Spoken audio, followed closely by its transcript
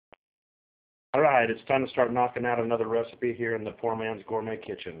Alright, it's time to start knocking out another recipe here in the Poor Man's Gourmet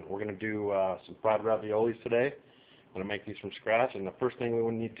kitchen. We're going to do some fried raviolis today. I'm going to make these from scratch, and the first thing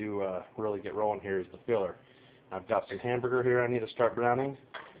we need to really get rolling here is the filler. I've got some hamburger here I need to start browning,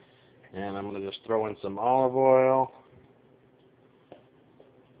 and I'm going to just throw in some olive oil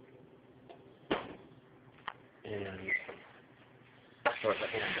and start the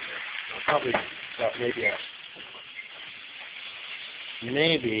hamburger. I'll probably got maybe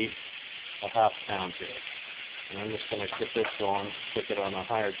a half pound here. And I'm just going to get this going, cook it on a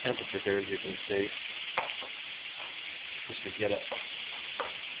higher temperature here, as you can see, just to get it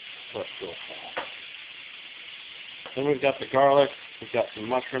cooked real fast. Then we've got the garlic, we've got some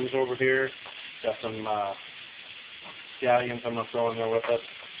mushrooms over here, got some scallions I'm going to throw in there with it,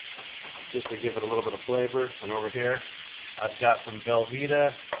 just to give it a little bit of flavor. And over here, I've got some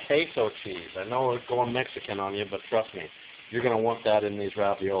Velveeta queso cheese. I know it's going Mexican on you, but trust me, you're going to want that in these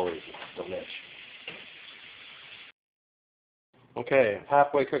raviolis. It's delish. Okay,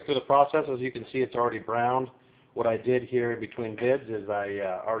 halfway cooked through the process. As you can see, it's already browned. What I did here between bids is I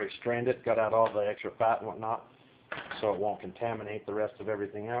already strained it, got out all the extra fat and whatnot, so it won't contaminate the rest of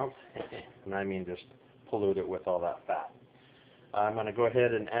everything else. And I mean just pollute it with all that fat. I'm going to go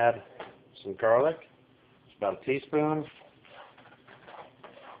ahead and add some garlic. It's about a teaspoon.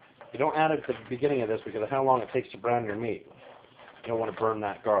 You don't add it at the beginning of this because of how long it takes to brown your meat. You don't want to burn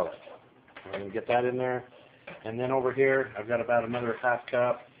that garlic. I'm going to get that in there. And then over here, I've got about another half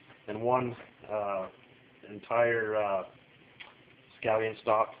cup and one entire scallion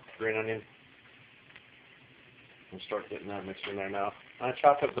stalk, green onion. And start getting that mixed in there now. I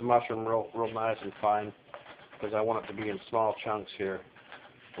chopped up the mushroom real nice and fine because I want it to be in small chunks here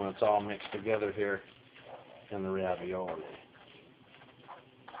when it's all mixed together here in the ravioli.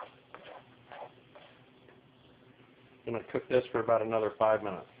 I'm going to cook this for about another 5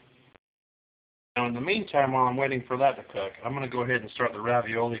 minutes. Now in the meantime, while I'm waiting for that to cook, I'm going to go ahead and start the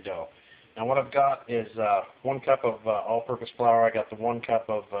ravioli dough. Now what I've got is 1 cup of all-purpose flour. I got the 1 cup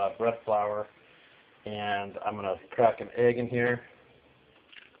of bread flour, and I'm going to crack an egg in here,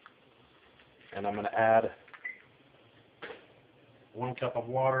 and I'm going to add 1 cup of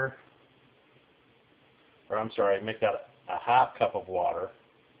water, or I'm sorry, make that a half cup of water,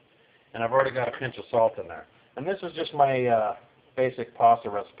 and I've already got a pinch of salt in there. And this is just my basic pasta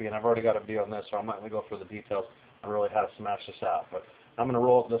recipe, and I've already got a video on this, so I'm not going to go through the details on really how to smash this out. But I'm going to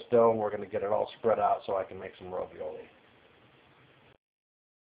roll up this dough, and we're going to get it all spread out so I can make some ravioli.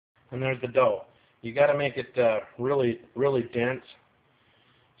 And there's the dough. You got to make it really dense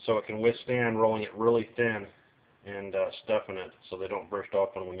so it can withstand rolling it really thin and stuffing it so they don't burst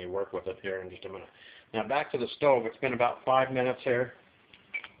open when you work with it here in just a minute. Now back to the stove. It's been about 5 minutes here.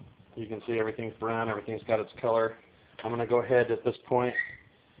 You can see everything's brown, everything's got its color. I'm going to go ahead at this point,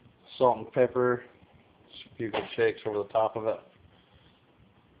 salt and pepper, just a few good shakes over the top of it.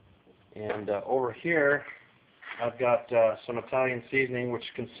 And over here, I've got some Italian seasoning, which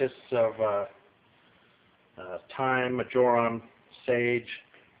consists of thyme, marjoram, sage,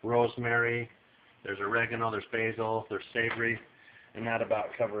 rosemary. There's oregano, there's basil, there's savory, and that about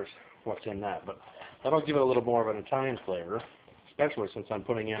covers what's in that. But that'll give it a little more of an Italian flavor, especially since I'm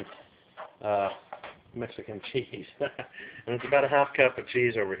putting in Mexican cheese. And it's about a half cup of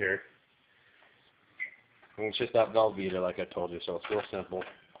cheese over here. And it's just that Velveeta, like I told you, so it's real simple.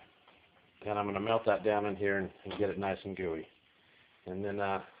 And I'm going to melt that down in here and get it nice and gooey. And then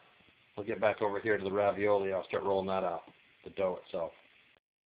we'll get back over here to the ravioli. I'll start rolling that out, the dough itself.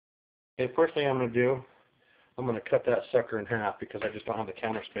 Okay, first thing I'm going to do, I'm going to cut that sucker in half because I just don't have the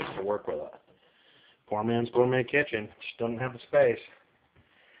counter space to work with it. Poor Man's Gourmet Kitchen just doesn't have the space.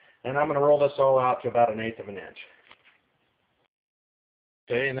 And I'm going to roll this all out to about 1/8 of an inch.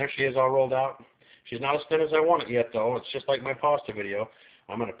 Okay, and there she is all rolled out. She's not as thin as I want it yet, though. It's just like my pasta video.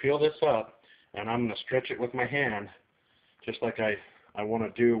 I'm going to peel this up, and I'm going to stretch it with my hand, just like I want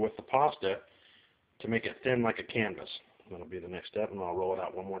to do with the pasta, to make it thin like a canvas. That'll be the next step, and I'll roll it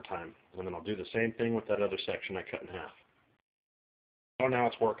out one more time. And then I'll do the same thing with that other section I cut in half. So now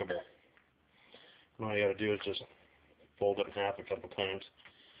it's workable. And all you got to do is just fold it in half a couple times,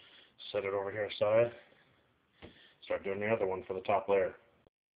 set it over here aside, start doing the other one for the top layer.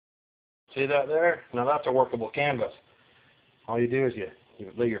 See that there? Now that's a workable canvas. All you do is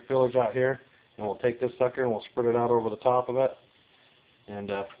you lay your fillers out here, and we'll take this sucker and we'll spread it out over the top of it,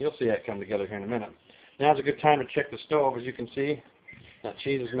 and you'll see that come together here in a minute. Now's a good time to check the stove. As you can see, that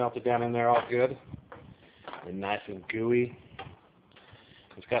cheese is melted down in there all good and nice and gooey.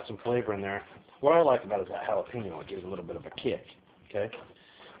 It's got some flavor in there. What I like about it is that jalapeno. It gives a little bit of a kick. Okay.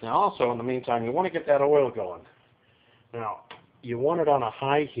 Now also, in the meantime, you want to get that oil going. Now, you want it on a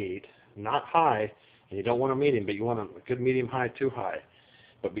high heat not high, and you don't want a medium, but you want a good medium high to high.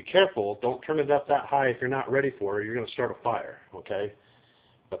 But be careful, don't turn it up that high if you're not ready for it. You're going to start a fire, okay?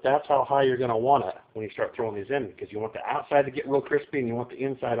 But that's how high you're going to want it when you start throwing these in, because you want the outside to get real crispy and you want the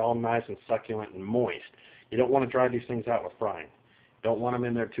inside all nice and succulent and moist. You don't want to dry these things out with frying. Don't want them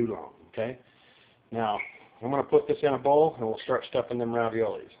in there too long, okay? Now, I'm going to put this in a bowl and we'll start stuffing them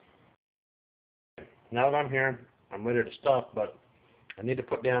raviolis. Now that I'm here, I'm ready to stuff, but I need to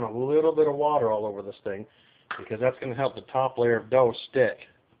put down a little bit of water all over this thing because that's going to help the top layer of dough stick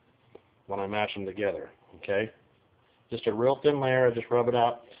when I mash them together, okay? Just a real thin layer, I just rub it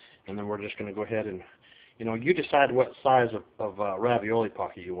out, and then we're just going to go ahead and, you decide what size of ravioli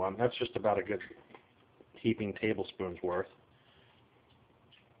pocket you want. That's just about a good heaping tablespoon's worth.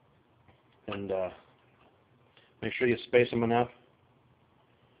 And make sure you space them enough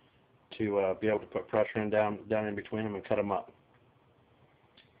to be able to put pressure down in between them and cut them up.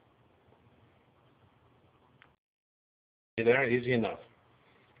 See there, easy enough.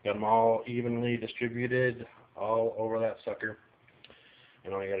 Got them all evenly distributed all over that sucker.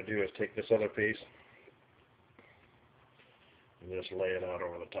 And all you got to do is take this other piece and just lay it out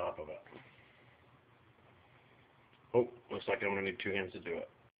over the top of it. Oh, looks like I'm going to need 2 hands to do it.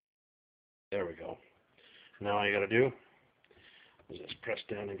 There we go. Now all you got to do is just press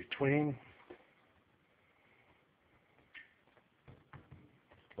down in between.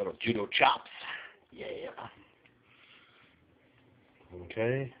 Little judo chops. Yeah.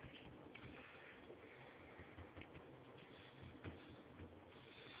 Okay.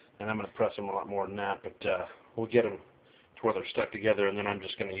 And I'm going to press them a lot more than that, but we'll get them to where they're stuck together, and then I'm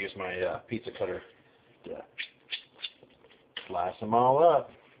just going to use my pizza cutter to slice them all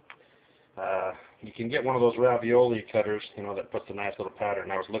up. You can get one of those ravioli cutters, that puts a nice little pattern.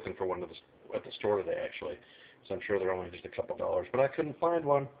 I was looking for one at the store today, actually, so I'm sure they're only just a couple dollars, but I couldn't find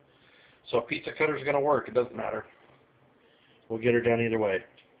one. So a pizza cutter is going to work. It doesn't matter. We'll get her done either way.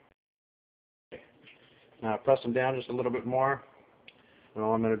 Now press them down just a little bit more. And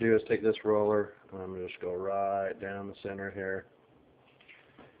all I'm going to do is take this roller and I'm going to just go right down the center here.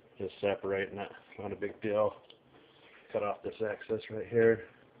 Just separating it. Not a big deal. Cut off this excess right here.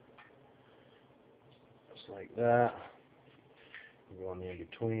 Just like that. Go in the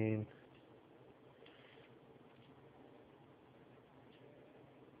in-between.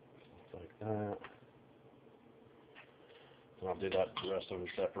 Just like that. And I'll do that to the rest of them,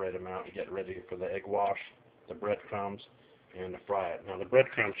 separate them out and get ready for the egg wash, the breadcrumbs, and to fry it. Now the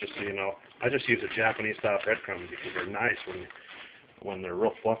breadcrumbs, just so you know, I just use a Japanese style breadcrumbs because they're nice when they're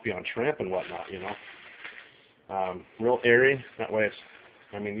real fluffy on shrimp and whatnot, real airy. That way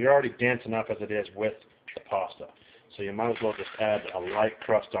you're already dense enough as it is with the pasta. So you might as well just add a light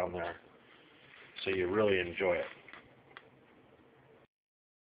crust on there so you really enjoy it.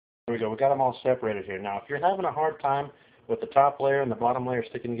 There we go. We got them all separated here. Now if you're having a hard time with the top layer and the bottom layer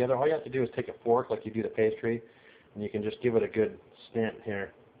sticking together, all you have to do is take a fork like you do the pastry, and you can just give it a good stint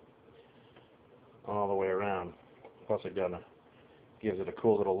here all the way around. Plus it gives it a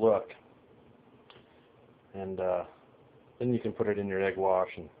cool little look. And then you can put it in your egg wash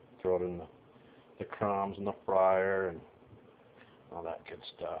and throw it in the crumbs and the fryer and all that good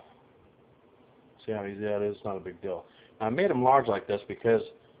stuff. See how easy that is? It's not a big deal. Now, I made them large like this because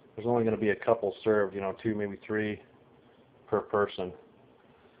there's only going to be a couple served, 2, maybe 3 per person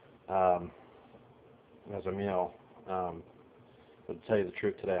as a meal. But to tell you the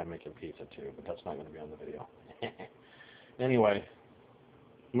truth, today I'm making pizza too, but that's not going to be on the video. Anyway,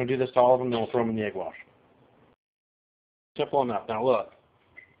 I'm going to do this to all of them, then we'll throw them in the egg wash. Simple enough. Now look,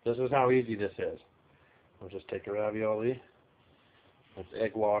 this is how easy this is. We'll just take a ravioli, let's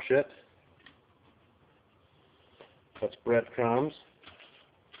egg wash it, that's breadcrumbs,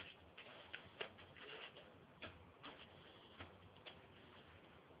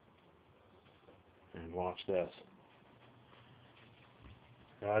 and watch this.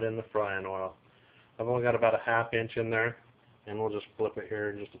 Right in the frying oil. I've only got about a ½ inch in there, and we'll just flip it here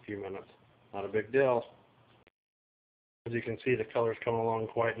in just a few minutes. Not a big deal. As you can see, the color's coming along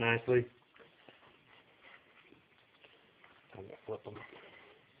quite nicely. I'm going to flip them.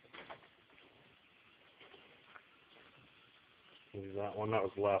 Use that one. That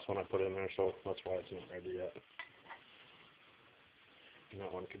was the last one I put in there, so that's why it's not ready yet. And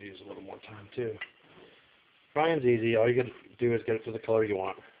that one could use a little more time too. Frying's easy. All you got to do is get it to the color you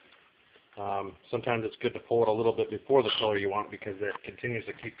want. Sometimes it's good to pull it a little bit before the color you want because it continues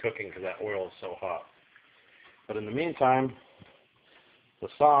to keep cooking because that oil is so hot. But in the meantime, the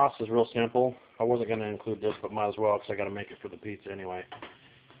sauce is real simple. I wasn't going to include this, but might as well because I got to make it for the pizza anyway.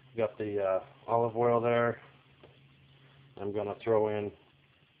 Got the olive oil there. I'm going to throw in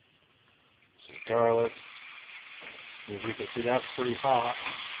garlic. As you can see, that's pretty hot.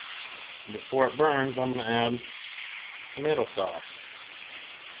 Before it burns, I'm going to add tomato sauce.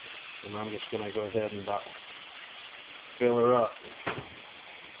 And I'm just going to go ahead and about fill her up.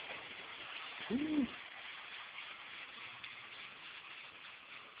 There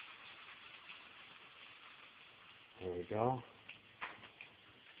we go.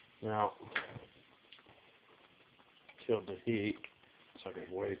 Now, killed the heat. It's like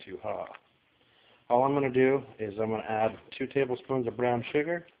it's way too hot. All I'm going to do is I'm going to add 2 tablespoons of brown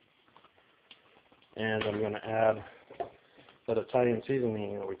sugar. And I'm going to add that Italian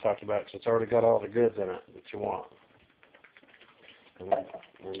seasoning that we talked about, because it's already got all the goods in it that you want. And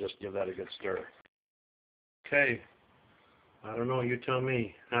we'll just give that a good stir. Okay. I don't know, you tell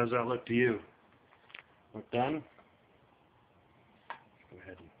me. How does that look to you? Look done? Go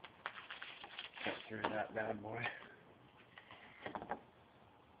ahead and cut through that bad boy.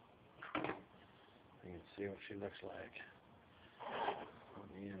 You can see what she looks like on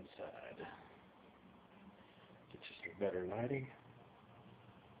the inside. Get you some better lighting.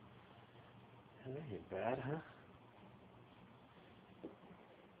 That ain't bad, huh?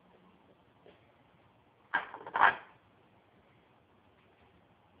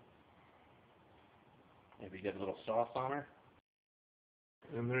 Maybe get a little sauce on her.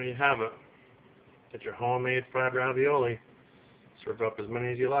 And there you have it. Get your homemade fried ravioli. Serve up as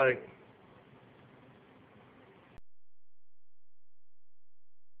many as you like.